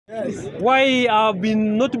Yes. Why I've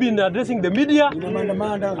not been addressing the media,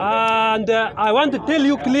 and I want to tell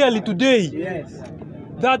you clearly today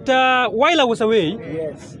that while I was away,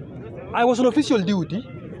 I was on official duty,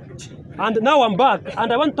 and now I'm back,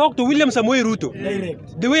 and I want to talk to William Samoei Ruto.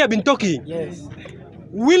 The way I've been talking.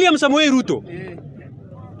 William Samoei Ruto,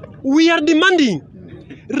 we are demanding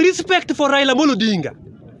respect for Raila Odinga.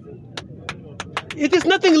 It is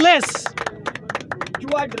nothing less.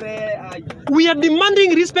 We are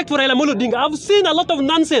demanding respect for Raila Odinga. I've seen a lot of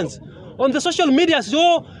nonsense on the social media.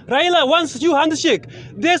 So Raila wants you handshake.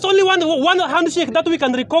 There's only one handshake that we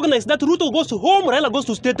can recognize. That Ruto goes to home, Raila goes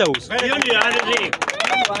to State House.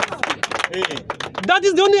 That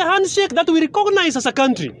is the only handshake that we recognize as a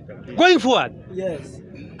country going forward.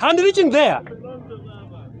 And reaching there.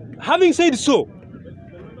 Having said so,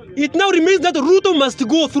 it now remains that Ruto must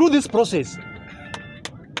go through this process.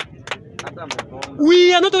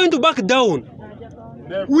 We are not going to back down.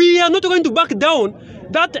 We are not going to back down.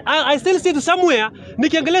 That I still say to somewhere,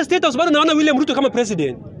 nikiangalia State House bado naona William Ruto kama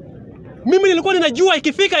president. Mimi nilikuwa ninajua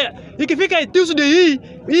ikifika Tuesday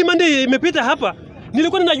hii Monday imepita hapa,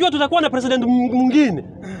 nilikuwa ninajua tutakuwa na president mwingine.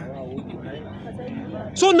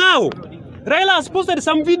 So now Raila has posted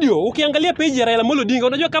some video. Ukiangalia page ya Raila Odinga,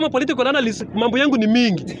 unajua kama political analyst mambo yangu ni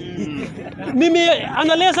mingi.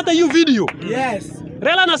 Nimeangalia hata hiyo video.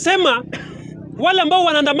 Raila anasema wale ambao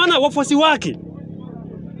wanaandamana wafuasi wake,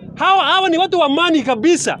 hawa ni watu wa amani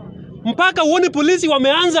kabisa. Mpaka uone polisi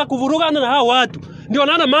wameanza kuvurugana na hawa watu. Ndio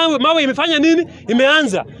naona mawe imefanya nini?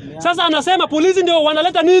 Imeanza. Sasa anasema polisi ndio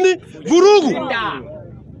wanaleta nini? Vurugu.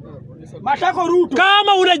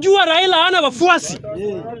 Kama unajua Raila hana wafuasi,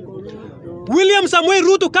 William Samoei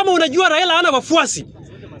Ruto, kama unajua Raila hana wafuasi,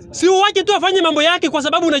 si uache tu afanye mambo yake kwa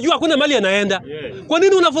sababu unajua hakuna mali anaenda. Kwa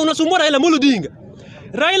nini unasumbua Raila Odinga?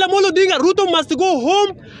 Raila Odinga, Ruto must go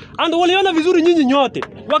home. And waliona vizuri nyinyi nyote.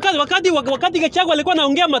 Wakati Gachagua alikuwa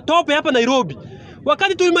anaongea matope hapa Nairobi.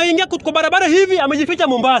 Wakati tulimaingia kwa barabara hivi amejificha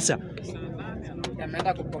Mombasa.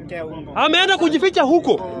 Ameenda kujificha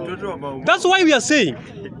huko. That's why we are saying,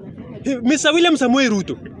 Mr. William Samoei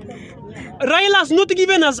Ruto, Raila has not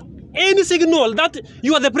given us any signal that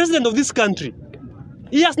you are the president of this country.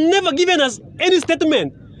 He has never given us any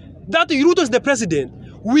statement that Ruto is the president.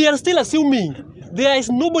 We are still assuming there is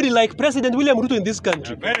nobody like President William Ruto in this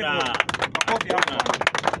country.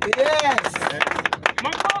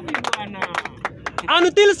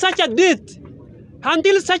 Until such a date,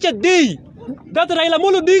 that Raila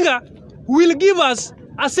Odinga will give us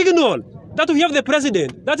a signal that we have the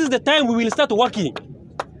president, that is the time we will start working.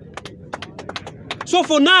 So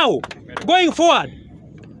for now, going forward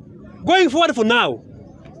for now,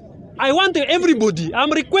 I want everybody,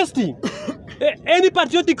 I'm requesting any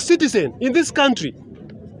patriotic citizen in this country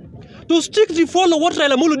to strictly follow what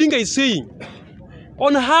Raila Odinga is saying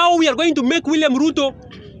on how we are going to make William Ruto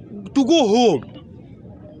to go home.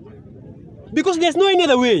 Because there's no any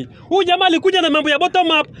other way. Huyu jamaa alikuja na mambo ya bottom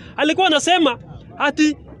up, alikuwa anasema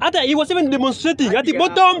hata he was even demonstrating ati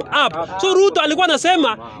bottom up. So Ruto alikuwa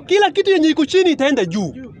anasema kila kitu yenye iko chini itaenda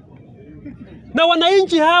juu. Na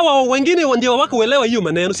wananchi hawa wengine ndio wako kuelewa hiyo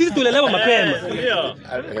maneno. Sisi tulielewa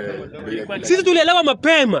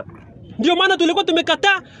mapema. Ndio maana tulikuwa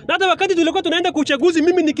tumekataa, na hata wakati tulikuwa tunaenda kwa uchaguzi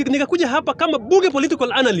mimi nikakuja hapa kama bunge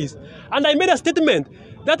political analyst, and I made a statement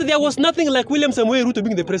that there was nothing like William Samoei Ruto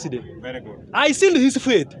being the president. I sealed his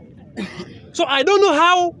fate. So I don't know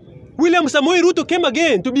how William Samoei Ruto came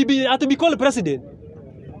again to be called president.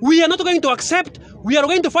 We are not going to accept. We are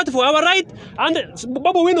going to fight for our right. And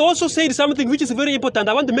Babu Wino also said something which is very important.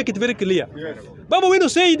 I want to make it very clear. Babu Wino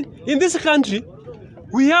said, in this country,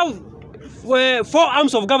 we have 4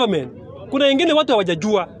 arms of government. Kuna ingine watu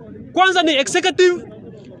hawajajua. Kwanza ni executive,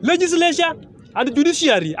 legislature, and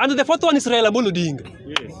judiciary. And the 4th one is Raila Odinga.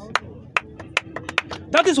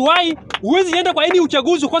 That is why huwezi enda kwa any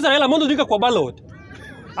uchaguzi kwanza Raila Odinga kwa ballot.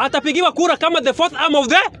 Atapigiwa kura kama the 4th arm of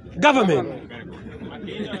the government.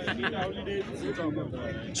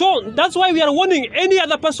 So that's why we are warning any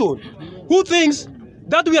other person who thinks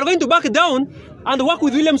that we are going to back down and work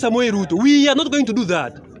with William Samoei Ruto. We are not going to do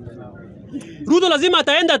that. Ruto lazima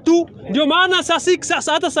ataenda tu. Ndio maana sasa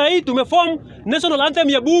hata sasa hii tumeform national anthem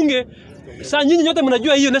ya bunge. Sasa nyinyi nyote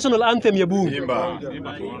mnajua hiyo national anthem ya bunge.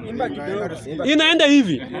 Inaenda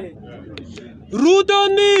hivi. Ruto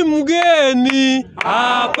ni mgeni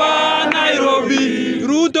hapa Nairobi.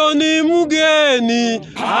 Ruto ni mgeni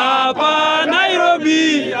hapa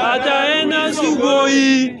Nairobi. Ataenda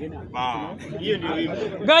Sugoi.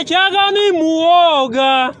 Gachagua ni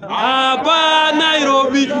muoga hapa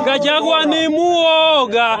Nairobi. Gachagua ni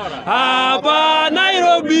muoga hapa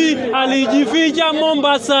Nairobi. Alijificha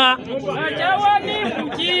Mombasa. Gachagua ni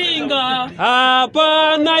mjinga.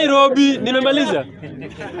 hapa Nairobi. Nimemaliza.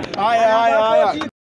 Haya.